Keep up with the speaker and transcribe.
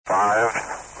5,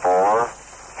 4,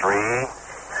 3, 2,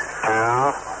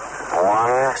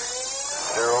 1,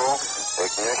 0,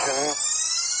 ignition,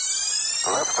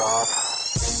 liftoff.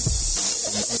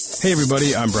 Hey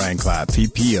everybody, I'm Brian Clapp,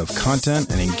 VP of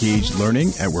Content and Engaged Learning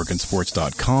at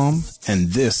workinsports.com, and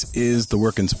this is the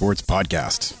Work in Sports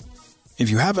Podcast. If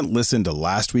you haven't listened to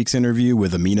last week's interview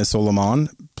with Amina Soliman,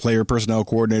 player personnel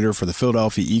coordinator for the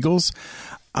Philadelphia Eagles,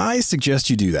 I suggest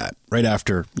you do that right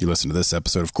after you listen to this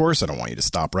episode. Of course, I don't want you to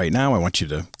stop right now. I want you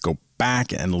to go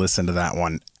back and listen to that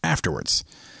one afterwards.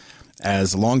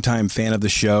 As a longtime fan of the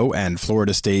show and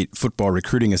Florida State football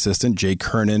recruiting assistant Jay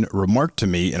Kernan remarked to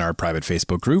me in our private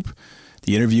Facebook group,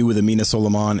 the interview with Amina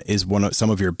Soliman is some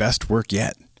of your best work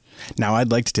yet. Now,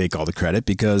 I'd like to take all the credit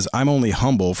because I'm only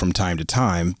humble from time to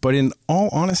time, but in all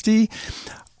honesty,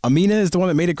 Amina is the one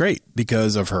that made it great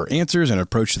because of her answers and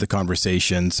approach to the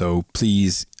conversation, so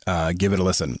please give it a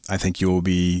listen. I think you will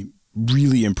be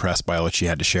really impressed by what she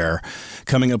had to share.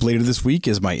 Coming up later this week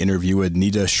is my interview with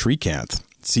Nida Srikanth,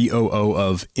 COO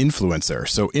of Influencer.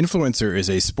 So Influencer is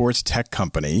a sports tech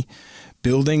company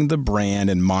building the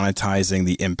brand and monetizing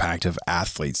the impact of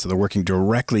athletes. So they're working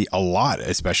directly a lot,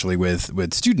 especially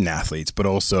with student athletes, but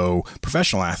also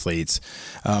professional athletes.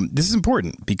 This is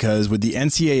important because with the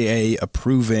NCAA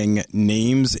approving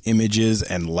names, images,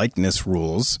 and likeness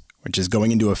rules, which is going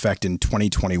into effect in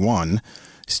 2021,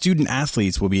 student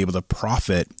athletes will be able to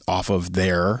profit off of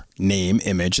their name,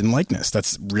 image, and likeness.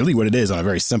 That's really what it is on a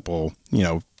very simple,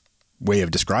 way of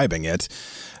describing it.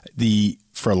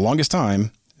 For the longest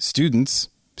time, student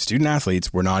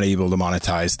athletes were not able to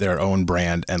monetize their own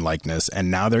brand and likeness, and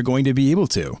now they're going to be able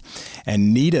to.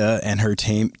 And Nida and her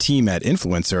team at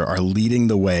Influencer are leading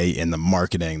the way in the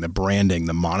marketing, the branding,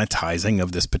 the monetizing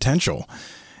of this potential.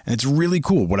 And it's really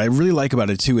cool. What I really like about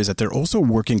it, too, is that they're also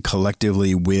working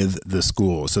collectively with the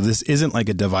school. So this isn't like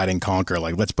a divide and conquer,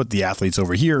 like let's put the athletes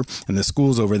over here and the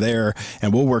schools over there,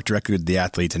 and we'll work directly with the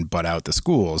athletes and butt out the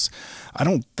schools. I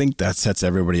don't think that sets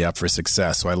everybody up for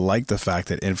success. So I like the fact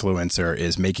that Influencer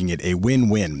is making it a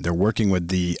win-win. They're working with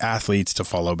the athletes to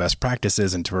follow best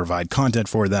practices and to provide content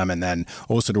for them, and then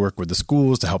also to work with the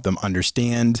schools to help them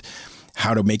understand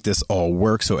how to make this all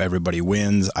work so everybody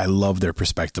wins. I love their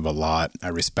perspective a lot. I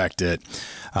respect it.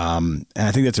 And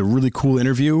I think that's a really cool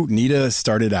interview. Nida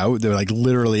started out, they're like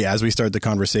literally as we start the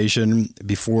conversation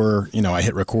before, I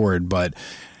hit record, but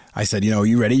I said,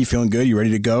 you ready? You feeling good? You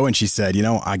ready to go? And she said,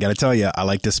 I got to tell you, I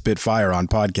like to spit fire on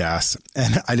podcasts.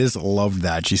 And I just loved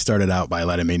that. She started out by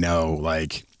letting me know,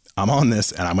 like, I'm on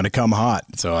this and I'm going to come hot.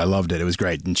 So I loved it. It was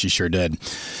great. And she sure did.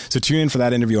 So tune in for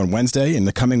that interview on Wednesday. In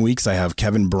the coming weeks, I have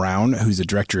Kevin Brown, who's the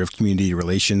director of community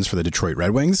relations for the Detroit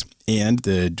Red Wings and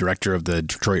the director of the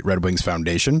Detroit Red Wings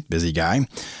Foundation. Busy guy.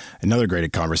 Another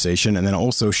great conversation. And then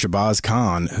also Shabazz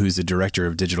Khan, who's the director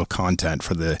of digital content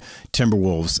for the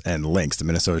Timberwolves and Lynx, the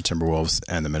Minnesota Timberwolves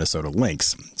and the Minnesota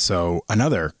Lynx. So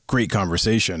another great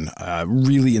conversation,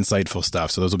 really insightful stuff.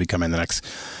 So those will be coming in the next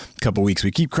couple weeks. We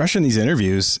keep crushing these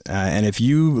interviews. And if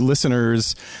you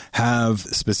listeners have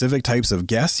specific types of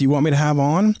guests you want me to have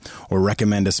on or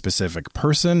recommend a specific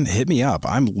person, hit me up.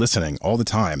 I'm listening all the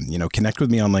time. Connect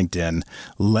with me on LinkedIn.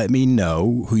 Let me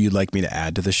know who you'd like me to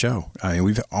add to the show. I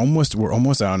mean, we're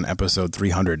almost on episode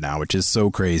 300 now, which is so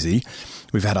crazy.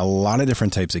 We've had a lot of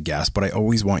different types of guests, but I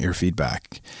always want your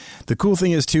feedback. The cool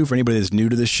thing is, too, for anybody that's new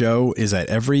to the show, is that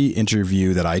every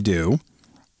interview that I do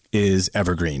is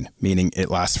evergreen, meaning it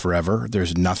lasts forever.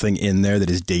 There's nothing in there that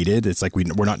is dated. It's like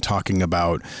we're not talking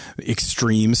about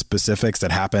extreme specifics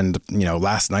that happened,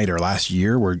 last night or last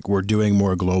year. We're doing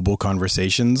more global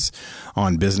conversations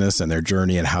on business and their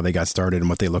journey and how they got started and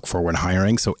what they look for when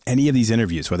hiring. So any of these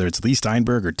interviews, whether it's Lee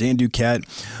Steinberg or Dan Duquette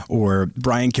or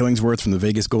Brian Killingsworth from the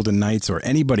Vegas Golden Knights or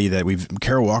anybody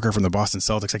Carol Walker from the Boston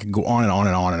Celtics, I could go on and on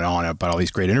and on and on about all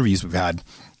these great interviews we've had.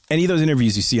 Any of those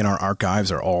interviews you see in our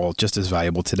archives are all just as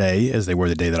valuable today as they were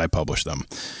the day that I published them.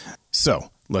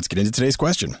 So let's get into today's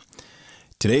question.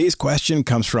 Today's question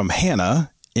comes from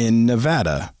Hannah in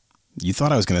Nevada. You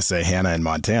thought I was going to say Hannah in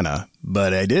Montana,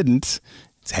 but I didn't.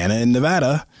 It's Hannah in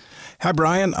Nevada. Hi,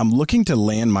 Brian. I'm looking to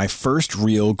land my first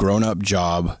real grown-up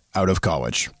job out of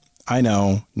college. I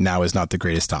know now is not the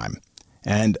greatest time,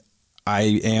 and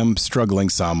I am struggling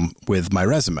some with my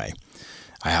resume.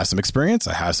 I have some experience,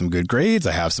 I have some good grades,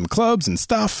 I have some clubs and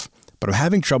stuff, but I'm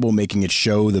having trouble making it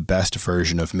show the best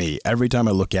version of me every time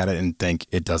I look at it and think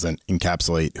it doesn't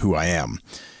encapsulate who I am.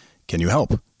 Can you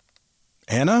help?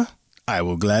 Hannah, I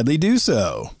will gladly do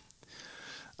so.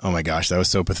 Oh my gosh, that was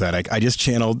so pathetic. I just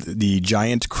channeled the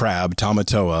giant crab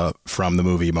Tamatoa from the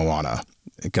movie Moana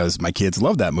because my kids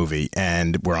love that movie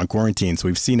and we're on quarantine, so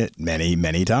we've seen it many,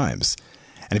 many times.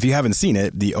 And if you haven't seen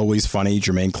it, the always funny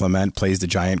Jermaine Clement plays the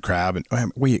giant crab. And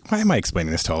wait, why am I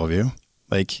explaining this to all of you?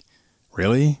 Like,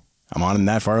 really? I'm on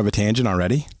that far of a tangent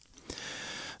already?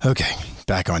 Okay,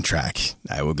 back on track.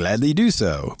 I will gladly do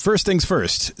so. First things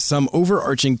first, some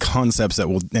overarching concepts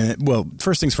that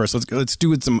first things first, let's do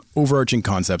with some overarching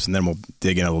concepts and then we'll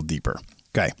dig in a little deeper.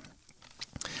 Okay.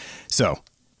 So,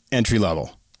 entry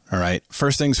level. All right.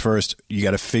 First things first, you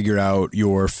got to figure out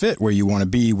your fit, where you want to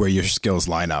be, where your skills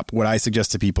line up. What I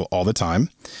suggest to people all the time,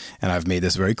 and I've made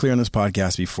this very clear on this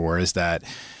podcast before, is that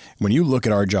when you look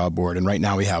at our job board, and right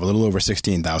now we have a little over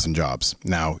 16,000 jobs.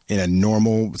 Now, in a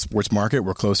normal sports market,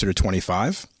 we're closer to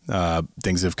 25.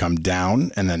 Things have come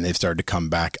down, and then they've started to come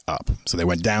back up. So they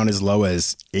went down as low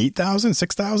as 8,000,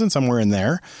 6,000, somewhere in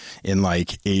there in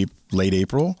like late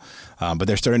April. But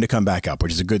they're starting to come back up,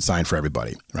 which is a good sign for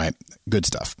everybody, right? Good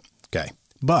stuff. Okay.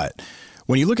 But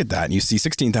when you look at that and you see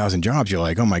 16,000 jobs, you're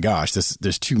like, oh my gosh,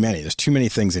 there's too many. There's too many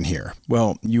things in here.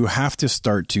 Well, you have to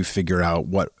start to figure out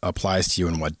what applies to you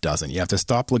and what doesn't. You have to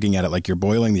stop looking at it like you're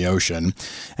boiling the ocean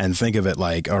and think of it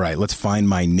like, all right, let's find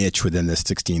my niche within this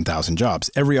 16,000 jobs.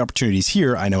 Every opportunity's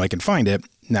here. I know I can find it.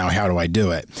 Now, how do I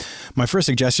do it? My first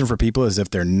suggestion for people is if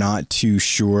they're not too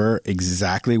sure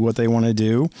exactly what they want to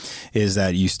do, is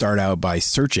that you start out by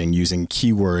searching using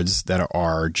keywords that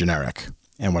are generic.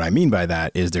 And what I mean by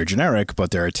that is they're generic,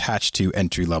 but they're attached to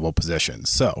entry-level positions.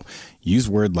 So use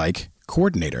word like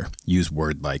coordinator. Use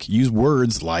words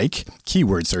like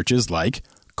keyword searches like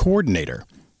coordinator.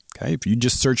 Okay, if you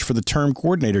just search for the term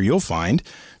coordinator, you'll find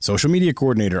social media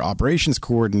coordinator, operations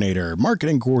coordinator,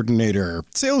 marketing coordinator,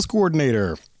 sales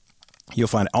coordinator. You'll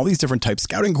find all these different types,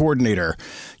 scouting coordinator.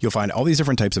 You'll find all these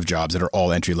different types of jobs that are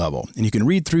all entry level. And you can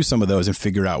read through some of those and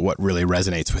figure out what really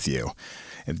resonates with you.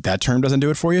 If that term doesn't do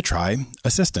it for you, try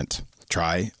assistant,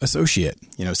 try associate.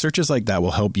 Searches like that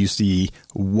will help you see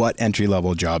what entry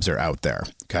level jobs are out there.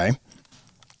 Okay.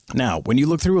 Now, when you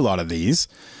look through a lot of these,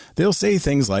 they'll say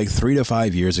things like 3 to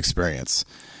 5 years experience.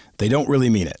 They don't really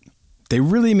mean it. They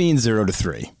really mean 0 to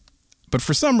 3. But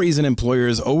for some reason,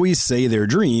 employers always say their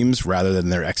dreams rather than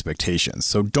their expectations.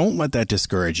 So don't let that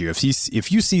discourage you. If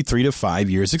you see 3 to 5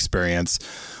 years experience,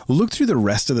 look through the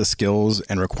rest of the skills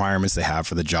and requirements they have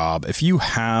for the job. If you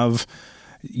have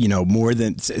more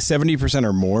than 70%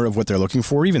 or more of what they're looking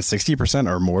for, even 60%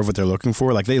 or more of what they're looking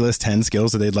for, like they list 10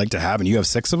 skills that they'd like to have and you have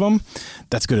 6 of them,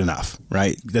 that's good enough,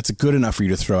 right? That's good enough for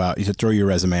you to throw your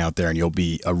resume out there and you'll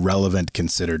be a relevant,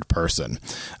 considered person.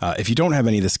 If you don't have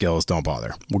any of the skills, don't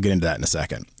bother. We'll get into that in a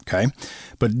second. Okay.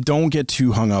 But don't get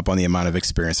too hung up on the amount of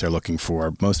experience they're looking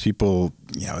for. Most people,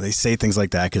 they say things like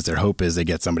that because their hope is they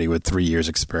get somebody with 3 years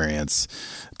experience,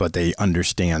 but they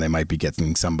understand they might be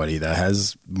getting somebody that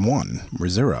has 1 or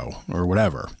 0 or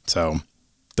whatever. So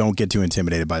don't get too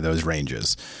intimidated by those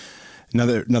ranges.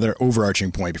 Another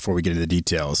overarching point before we get into the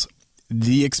details.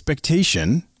 The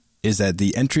expectation is that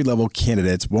the entry-level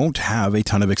candidates won't have a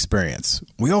ton of experience.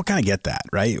 We all kind of get that,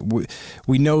 right?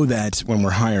 We know that when we're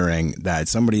hiring that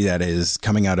somebody that is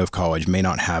coming out of college may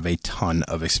not have a ton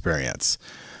of experience.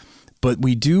 But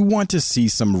we do want to see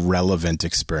some relevant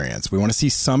experience. We want to see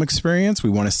some experience. We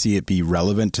want to see it be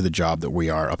relevant to the job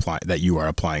that you are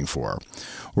applying for.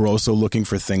 We're also looking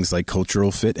for things like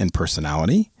cultural fit and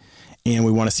personality. And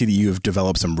we want to see that you have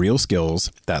developed some real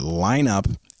skills that line up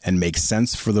and make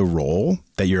sense for the role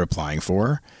that you're applying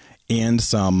for and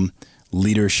some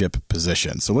leadership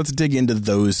position. So let's dig into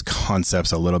those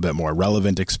concepts a little bit more.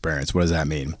 Relevant experience. What does that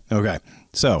mean? Okay.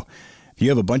 So if you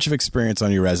have a bunch of experience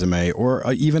on your resume or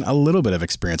even a little bit of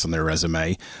experience on their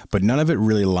resume, but none of it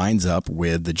really lines up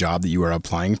with the job that you are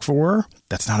applying for,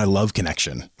 that's not a love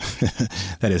connection.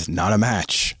 That is not a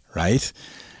match, right?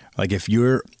 Like if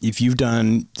you've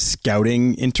done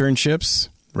scouting internships,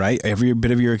 right? Every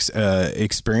bit of your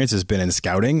experience has been in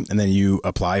scouting, and then you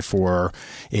apply for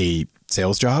a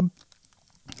sales job.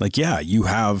 Like, yeah, you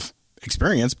have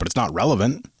experience, but it's not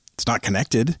relevant. It's not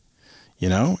connected.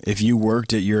 If you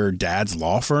worked at your dad's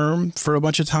law firm for a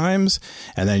bunch of times,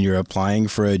 and then you're applying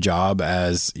for a job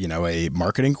as, a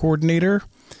marketing coordinator,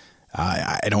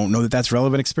 I don't know that that's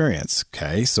relevant experience.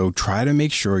 Okay. So try to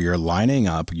make sure you're lining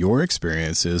up your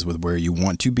experiences with where you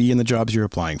want to be in the jobs you're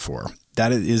applying for.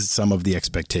 That is some of the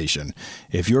expectation.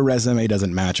 If your resume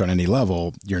doesn't match on any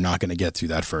level, you're not going to get through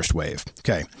that first wave.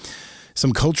 Okay.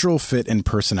 Some cultural fit and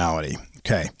personality.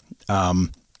 Okay.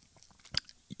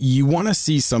 You want to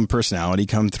see some personality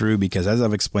come through because, as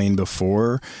I've explained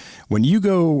before, when you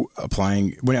go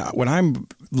applying, when I'm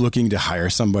looking to hire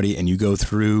somebody and you go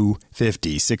through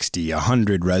 50, 60,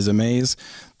 100 resumes,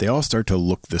 they all start to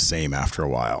look the same after a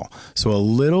while. So a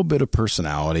little bit of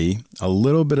personality, a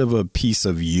little bit of a piece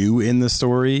of you in the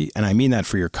story, and I mean that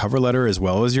for your cover letter as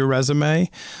well as your resume,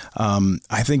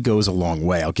 I think goes a long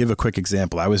way. I'll give a quick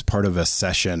example. I was part of a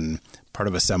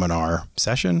seminar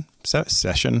session,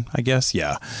 I guess.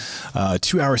 Yeah.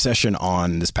 2-hour session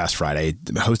on this past Friday,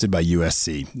 hosted by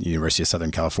USC, University of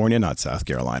Southern California, not South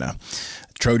Carolina.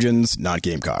 Trojans, not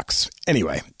Gamecocks.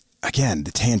 Anyway, again,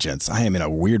 the tangents. I am in a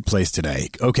weird place today.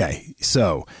 Okay.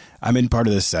 So I'm in part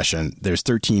of this session. There's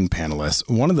 13 panelists.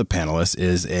 One of the panelists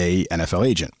is a NFL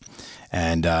agent.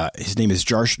 And his name is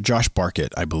Josh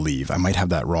Barkett, I believe. I might have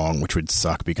that wrong, which would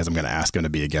suck because I'm going to ask him to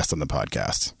be a guest on the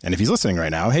podcast. And if he's listening right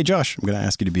now, hey, Josh, I'm going to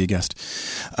ask you to be a guest.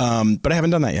 But I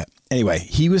haven't done that yet. Anyway,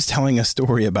 he was telling a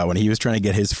story about when he was trying to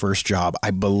get his first job.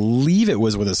 I believe it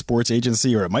was with a sports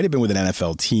agency, or it might have been with an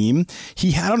NFL team.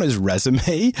 He had on his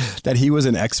resume that he was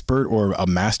an expert or a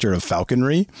master of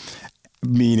falconry,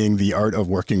 meaning the art of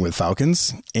working with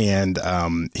falcons. And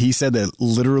he said that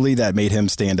literally that made him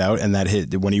stand out, and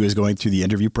that when he was going through the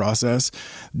interview process,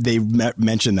 they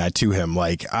mentioned that to him.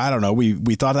 Like, I don't know, we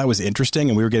thought that was interesting,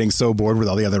 and we were getting so bored with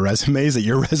all the other resumes that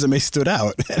your resume stood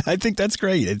out. And I think that's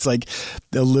great. It's like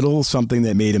a little something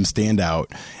that made him stand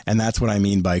out. And that's what I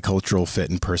mean by cultural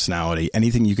fit and personality.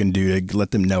 Anything you can do to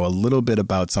let them know a little bit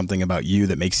about something about you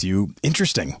that makes you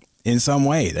interesting in some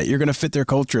way, that you're going to fit their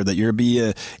culture, that you're be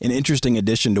an interesting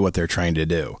addition to what they're trying to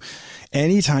do.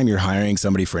 Anytime you're hiring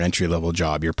somebody for an entry-level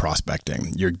job, you're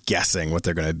prospecting. You're guessing what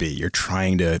they're going to be. You're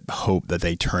trying to hope that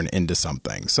they turn into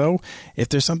something. So if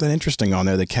there's something interesting on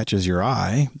there that catches your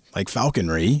eye, like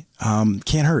falconry,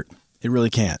 can't hurt. It really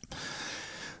can't.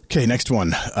 Okay, next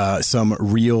one. Some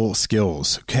real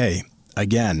skills. Okay,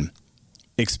 again,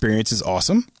 experience is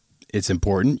awesome. It's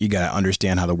important. You got to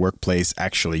understand how the workplace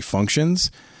actually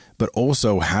functions, but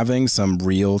also having some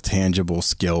real tangible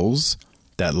skills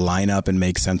that line up and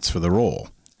make sense for the role.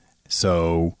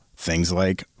 So things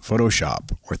like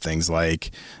Photoshop, or things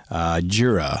like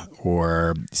Jira,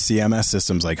 or CMS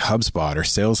systems like HubSpot or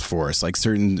Salesforce, like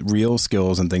certain real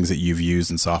skills and things that you've used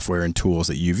and software and tools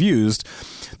that you've used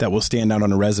that will stand out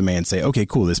on a resume and say, okay,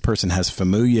 cool, this person has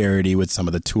familiarity with some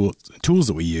of the tools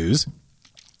that we use.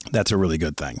 That's a really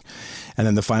good thing. And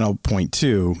then the final point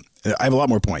too, I have a lot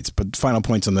more points, but final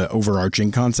points on the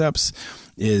overarching concepts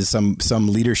is some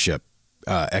leadership,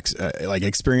 like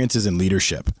experiences in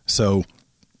leadership. So,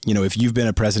 you know, if you've been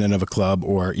a president of a club,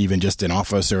 or even just an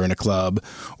officer in a club,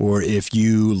 or if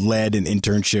you led an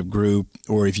internship group,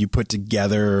 or if you put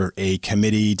together a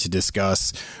committee to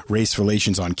discuss race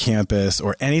relations on campus,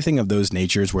 or anything of those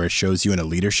natures where it shows you in a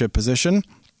leadership position,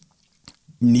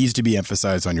 needs to be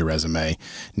emphasized on your resume,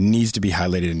 needs to be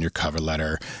highlighted in your cover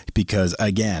letter, because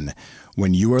again,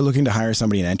 when you are looking to hire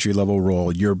somebody in an entry-level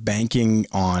role, you're banking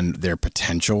on their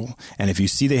potential. And if you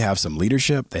see they have some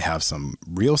leadership, they have some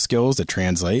real skills that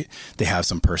translate, they have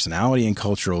some personality and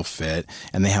cultural fit,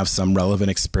 and they have some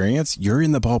relevant experience, you're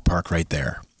in the ballpark right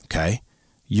there, okay?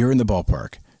 You're in the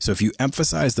ballpark. So if you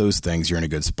emphasize those things, you're in a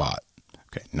good spot.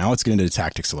 Okay, now let's get into the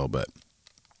tactics a little bit.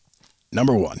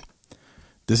 Number one.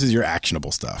 This is your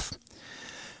actionable stuff.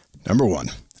 Number one,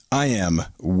 I am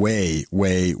way,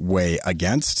 way, way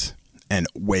against and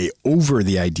way over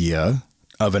the idea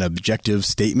of an objective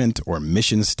statement or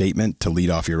mission statement to lead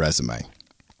off your resume.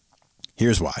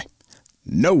 Here's why.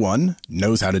 No one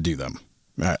knows how to do them.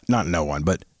 Not no one,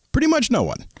 but pretty much no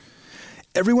one.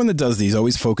 Everyone that does these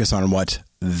always focus on what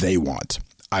they want.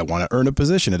 I want to earn a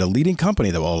position at a leading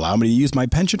company that will allow me to use my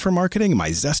penchant for marketing and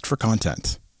my zest for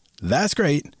content. That's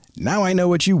great. Now I know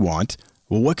what you want.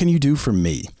 Well, what can you do for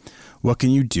me? What can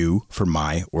you do for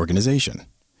my organization?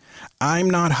 I'm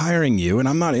not hiring you, and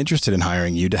I'm not interested in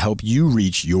hiring you to help you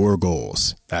reach your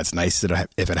goals. That's nice that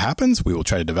if it happens, we will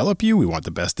try to develop you. We want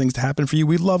the best things to happen for you.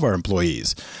 We love our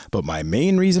employees. But my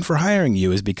main reason for hiring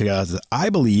you is because I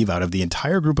believe out of the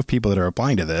entire group of people that are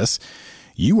applying to this,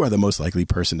 you are the most likely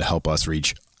person to help us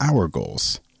reach our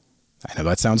goals. I know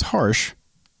that sounds harsh,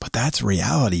 but that's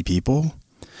reality, people.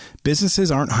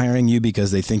 Businesses aren't hiring you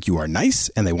because they think you are nice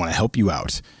and they want to help you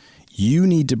out. You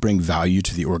need to bring value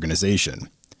to the organization.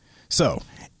 So,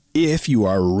 if you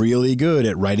are really good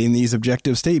at writing these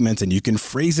objective statements and you can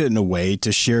phrase it in a way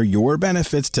to share your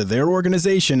benefits to their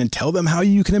organization and tell them how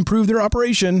you can improve their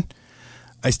operation,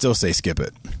 I still say skip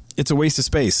it. It's a waste of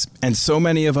space. And so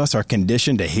many of us are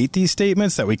conditioned to hate these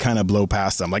statements that we kind of blow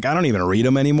past them. Like, I don't even read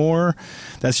them anymore.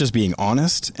 That's just being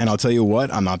honest. And I'll tell you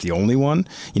what, I'm not the only one.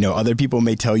 You know, other people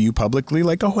may tell you publicly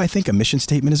like, oh, I think a mission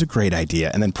statement is a great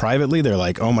idea. And then privately, they're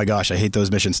like, oh my gosh, I hate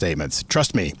those mission statements.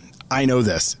 Trust me, I know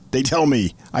this. They tell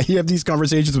me. I have these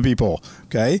conversations with people.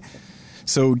 Okay.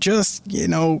 So just,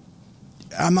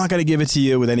 I'm not going to give it to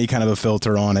you with any kind of a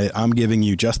filter on it. I'm giving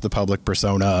you just the public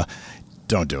persona.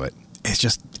 Don't do it.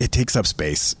 It takes up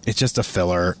space. It's just a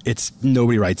filler.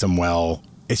 Nobody writes them well.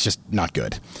 It's just not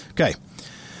good. Okay.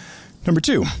 Number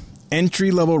 2,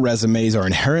 entry-level resumes are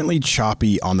inherently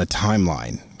choppy on the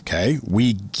timeline. Okay.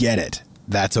 We get it.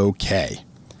 That's okay.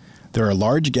 There are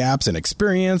large gaps in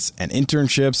experience and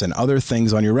internships and other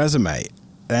things on your resume.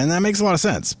 And that makes a lot of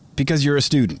sense because you're a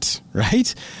student,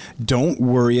 right? Don't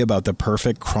worry about the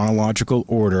perfect chronological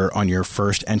order on your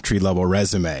first entry-level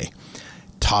resume.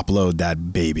 Top load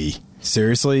that baby.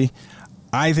 Seriously,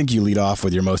 I think you lead off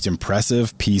with your most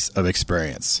impressive piece of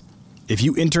experience. If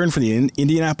you interned for the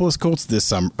Indianapolis Colts the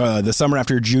summer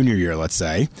after your junior year, let's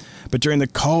say, but during the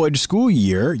college school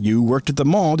year, you worked at the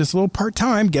mall just a little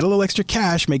part-time, get a little extra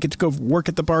cash, make it to go work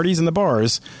at the parties and the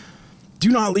bars, do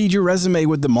not lead your resume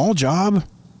with the mall job.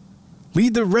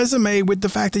 Lead the resume with the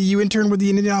fact that you interned with the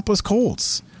Indianapolis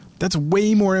Colts. That's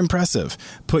way more impressive.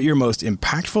 Put your most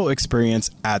impactful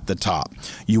experience at the top.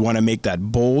 You want to make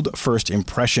that bold first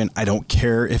impression. I don't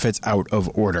care if it's out of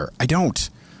order. I don't.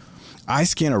 I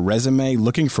scan a resume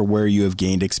looking for where you have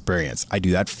gained experience. I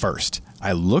do that first.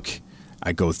 I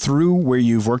go through where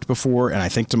you've worked before, and I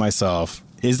think to myself,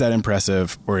 is that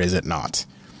impressive or is it not?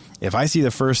 If I see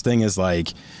the first thing is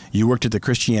like, you worked at the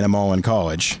Christiana Mall in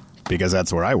college, because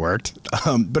that's where I worked.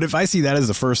 But if I see that as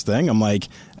the first thing, I'm like,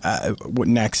 what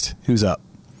next? Who's up?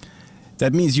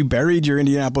 That means you buried your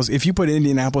Indianapolis. If you put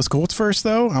Indianapolis Colts first,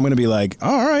 though, I'm going to be like,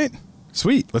 oh, all right,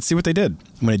 sweet. Let's see what they did.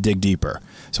 I'm going to dig deeper.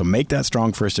 So make that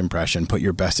strong first impression. Put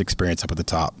your best experience up at the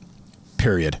top.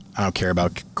 Period. I don't care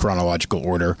about chronological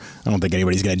order. I don't think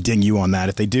anybody's going to ding you on that.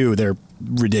 If they do, they're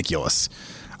ridiculous.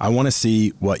 I want to see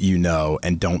what you know,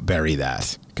 and don't bury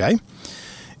that. Okay?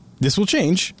 This will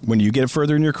change. When you get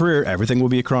further in your career, everything will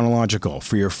be chronological.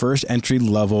 For your first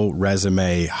entry-level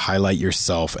resume, highlight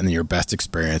yourself and your best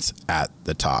experience at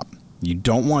the top. You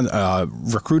don't want a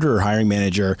recruiter or hiring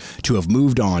manager to have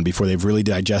moved on before they've really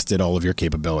digested all of your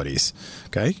capabilities.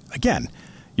 Okay? Again,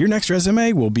 your next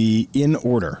resume will be in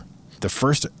order. The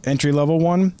first entry-level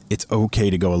one, it's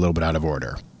okay to go a little bit out of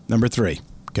order. Number 3,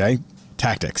 okay?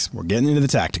 Tactics. We're getting into the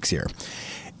tactics here.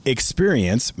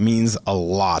 Experience means a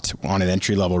lot on an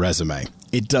entry-level resume.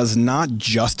 It does not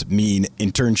just mean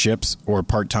internships or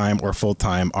part-time or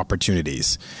full-time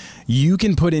opportunities. You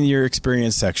can put in your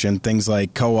experience section things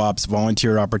like co-ops,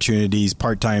 volunteer opportunities,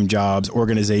 part-time jobs,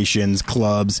 organizations,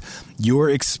 clubs. Your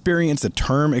experience, the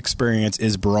term experience,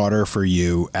 is broader for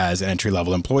you as an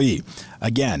entry-level employee.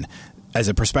 Again, as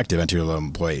a prospective entry-level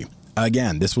employee.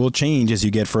 Again, this will change as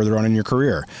you get further on in your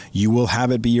career. You will have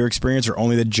it be your experience or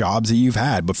only the jobs that you've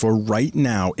had. But for right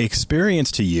now, experience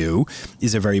to you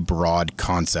is a very broad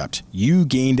concept. You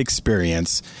gained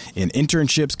experience in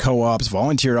internships, co-ops,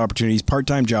 volunteer opportunities,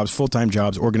 part-time jobs, full-time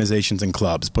jobs, organizations, and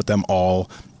clubs. Put them all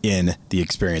in the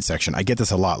experience section. I get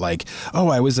this a lot, like, oh,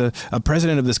 I was a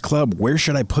president of this club. Where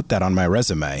should I put that on my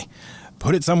resume?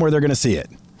 Put it somewhere they're going to see it.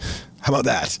 How about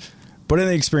that? Put it in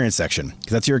the experience section,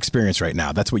 because that's your experience right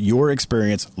now. That's what your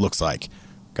experience looks like.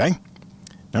 Okay?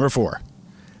 Number 4,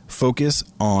 focus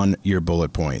on your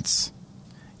bullet points.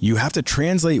 You have to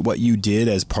translate what you did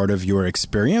as part of your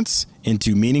experience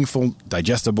into meaningful,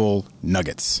 digestible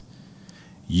nuggets.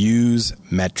 Use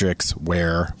metrics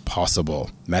where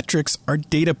possible. Metrics are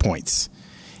data points.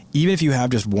 Even if you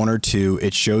have just 1 or 2,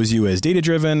 it shows you as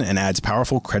data-driven and adds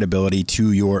powerful credibility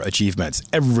to your achievements.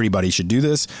 Everybody should do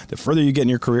this. The further you get in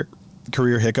your career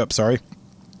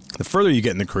the further you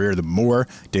get in the career, the more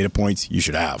data points you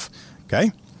should have.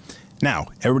 Okay? Now,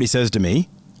 everybody says to me,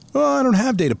 oh, I don't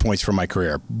have data points for my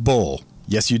career. Bull.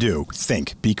 Yes, you do.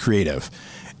 Think. Be creative.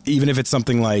 Even if it's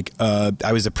something like,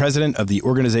 I was the president of the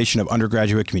Organization of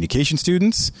Undergraduate Communication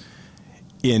Students.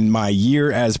 In my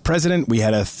year as president, we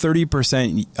had a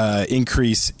 30%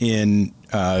 increase in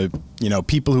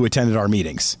people who attended our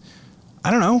meetings.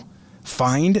 I don't know.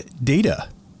 Find data.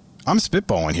 I'm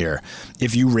spitballing here.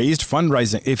 If your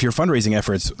fundraising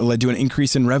efforts led to an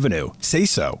increase in revenue, say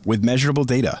so with measurable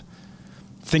data.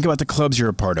 Think about the clubs you're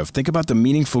a part of. Think about the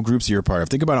meaningful groups you're a part of.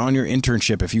 Think about on your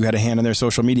internship, if you had a hand in their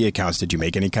social media accounts, did you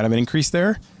make any kind of an increase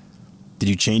there? Did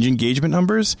you change engagement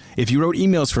numbers? If you wrote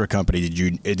emails for a company,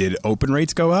 did open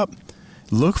rates go up?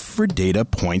 Look for data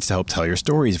points to help tell your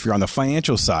stories. If you're on the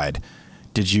financial side,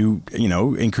 did you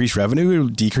increase revenue,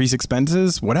 decrease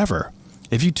expenses, whatever?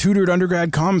 If you tutored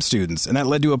undergrad comm students and that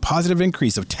led to a positive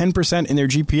increase of 10% in their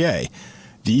GPA,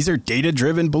 these are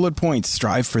data-driven bullet points.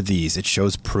 Strive for these. It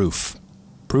shows proof.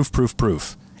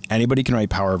 Proof. Anybody can write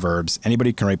power verbs.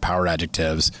 Anybody can write power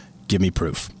adjectives. Give me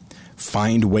proof.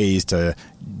 find ways to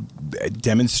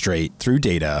demonstrate through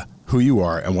data who you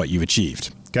are and what you've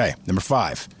achieved. Okay, number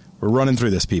 5. We're running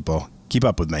through this, people. Keep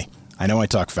up with me. I know I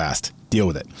talk fast. Deal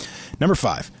with it. Number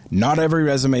 5, not every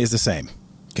resume is the same.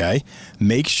 Okay,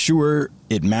 make sure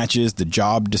it matches the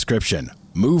job description.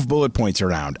 Move bullet points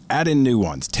around, add in new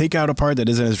ones, take out a part that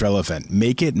isn't as relevant,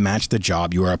 make it match the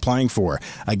job you are applying for.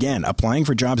 Again, applying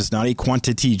for jobs is not a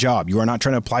quantity job. You are not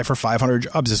trying to apply for 500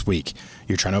 jobs this week.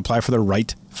 You're trying to apply for the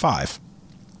right 5.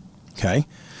 Okay,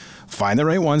 find the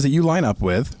right ones that you line up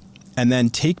with, and then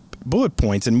take bullet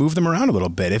points and move them around a little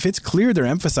bit. If it's clear they're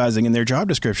emphasizing in their job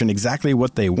description exactly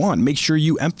what they want, make sure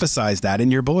you emphasize that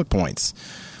in your bullet points.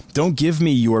 Don't give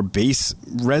me your base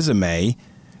resume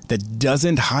that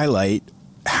doesn't highlight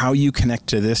how you connect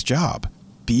to this job.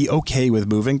 Be okay with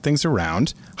moving things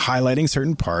around, highlighting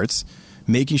certain parts,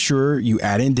 making sure you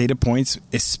add in data points,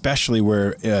 especially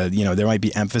where there might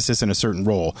be emphasis in a certain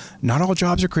role. Not all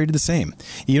jobs are created the same.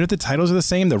 Even if the titles are the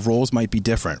same, the roles might be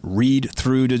different. Read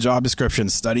through the job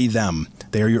descriptions, study them.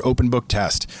 They are your open book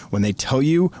test. When they tell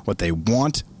you what they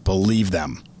want, believe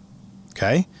them.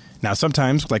 Okay? Now,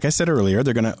 sometimes, like I said earlier,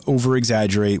 they're going to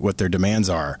over-exaggerate what their demands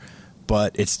are,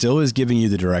 but it still is giving you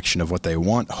the direction of what they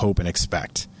want, hope, and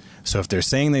expect. So if they're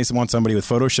saying they want somebody with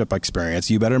Photoshop experience,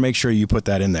 you better make sure you put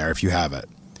that in there if you have it.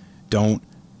 Don't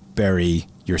bury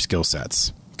your skill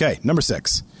sets. Okay, number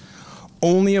 6.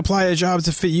 Only apply to jobs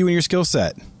that fit you and your skill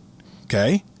set.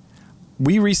 Okay?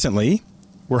 We recently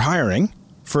were hiring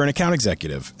for an account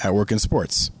executive at Work in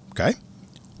Sports. Okay?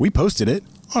 We posted it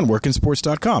on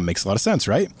workinsports.com. Makes a lot of sense,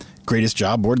 right? Greatest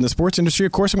job board in the sports industry.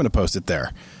 Of course I'm going to post it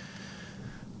there.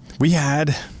 We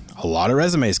had a lot of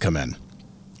resumes come in.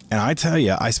 And I tell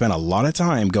you, I spent a lot of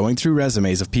time going through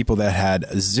resumes of people that had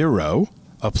 0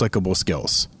 applicable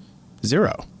skills.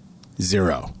 0.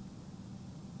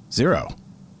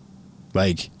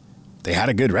 Like, they had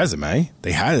a good resume.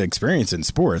 They had experience in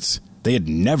sports. They had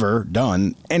never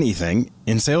done anything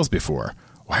in sales before.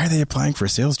 Why are they applying for a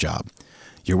sales job?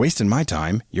 You're wasting my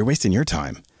time. You're wasting your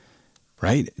time,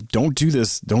 right? Don't do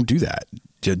this. Don't do that.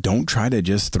 Don't try to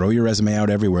just throw your resume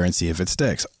out everywhere and see if it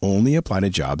sticks. Only apply to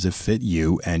jobs that fit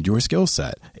you and your skill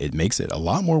set. It makes it a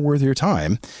lot more worth your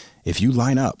time if you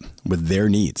line up with their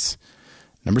needs.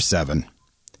 Number 7,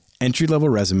 entry-level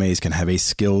resumes can have a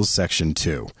skills section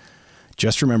too.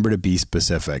 Just remember to be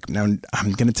specific. Now,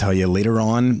 I'm going to tell you later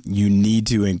on, you need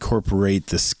to incorporate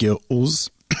the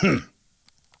skills.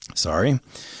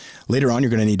 Later on, you're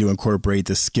going to need to incorporate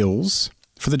the skills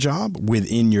for the job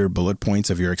within your bullet points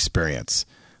of your experience.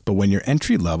 But when you're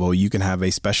entry level, you can have a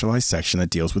specialized section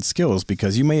that deals with skills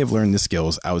because you may have learned the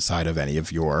skills outside of any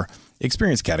of your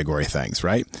experience category things,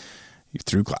 right?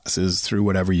 Through classes, through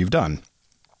whatever you've done.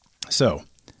 So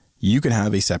you can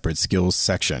have a separate skills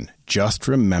section. Just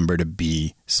remember to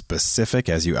be specific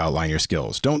as you outline your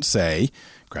skills. Don't say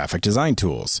graphic design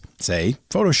tools. Say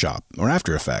Photoshop or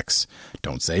After Effects.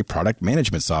 Don't say product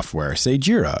management software. Say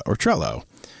Jira or Trello.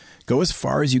 Go as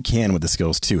far as you can with the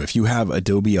skills too. If you have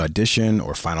Adobe Audition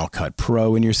or Final Cut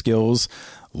Pro in your skills,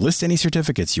 list any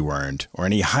certificates you earned or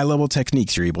any high-level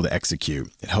techniques you're able to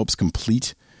execute. It helps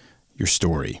complete your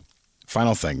story.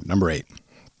 Final thing, number 8.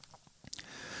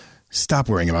 Stop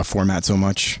worrying about format so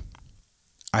much.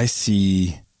 I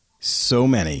see so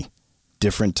many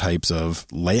different types of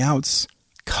layouts,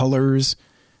 colors,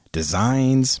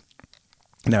 designs.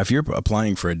 Now, if you're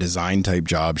applying for a design type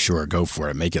job, sure, go for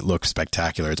it. Make it look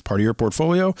spectacular. It's part of your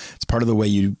portfolio. It's part of the way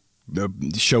you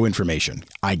show information.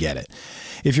 I get it.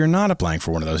 If you're not applying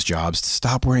for one of those jobs,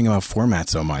 stop worrying about format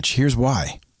so much. Here's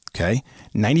why. Okay.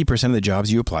 90% of the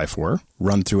jobs you apply for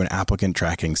run through an applicant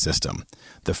tracking system.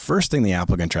 The first thing the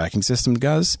applicant tracking system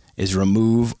does is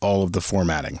remove all of the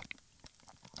formatting.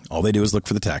 All they do is look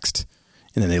for the text,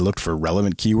 and then they look for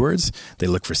relevant keywords. They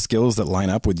look for skills that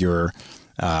line up with your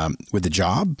with the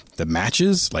job, the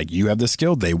matches. Like, you have the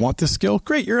skill, they want the skill.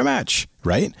 Great, you're a match,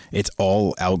 right? It's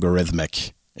all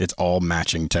algorithmic. It's all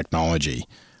matching technology.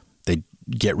 They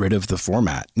get rid of the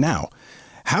format. Now,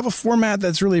 have a format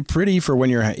that's really pretty for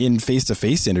when you're in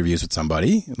face-to-face interviews with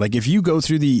somebody. Like, if you go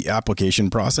through the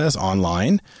application process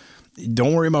online,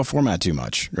 don't worry about format too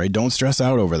much, right? Don't stress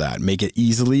out over that. Make it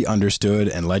easily understood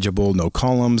and legible. No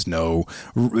columns, no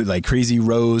like crazy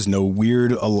rows, no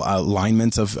weird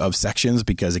alignments of sections,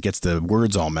 because it gets the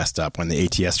words all messed up when the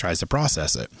ATS tries to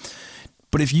process it.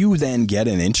 But if you then get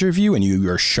an interview and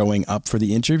you are showing up for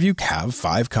the interview, have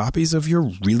 5 copies of your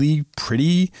really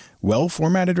pretty,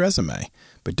 well-formatted resume.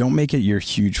 But don't make it your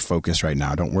huge focus right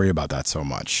now. Don't worry about that so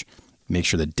much. Make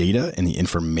sure the data and the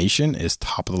information is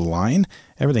top of the line.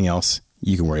 Everything else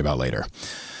you can worry about later.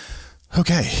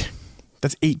 Okay,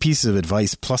 That's 8 pieces of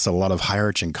advice plus a lot of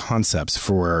high-arching concepts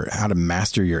for how to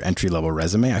master your entry-level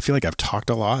resume. I feel like I've talked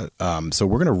a lot, so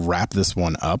we're going to wrap this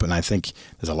one up, and I think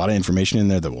there's a lot of information in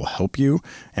there that will help you,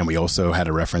 and we also had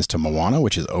a reference to Moana,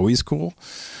 which is always cool.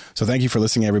 So thank you for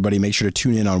listening, everybody. Make sure to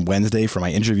tune in on Wednesday for my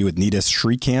interview with Nita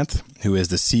Srikanth, who is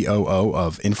the COO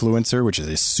of Influencer, which is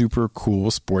a super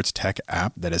cool sports tech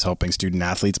app that is helping student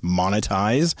athletes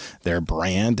monetize their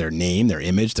brand, their name, their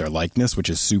image, their likeness, which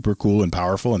is super cool and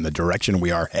powerful in the direction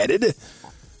we are headed.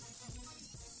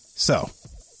 So,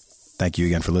 thank you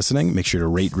again for listening. Make sure to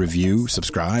rate, review,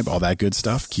 subscribe, all that good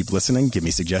stuff. Keep listening. Give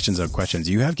me suggestions on questions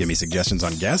you have. Give me suggestions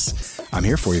on guests. I'm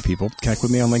here for you, people. Connect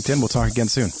with me on LinkedIn. We'll talk again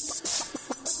soon.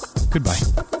 Goodbye.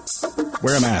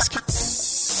 Wear a mask.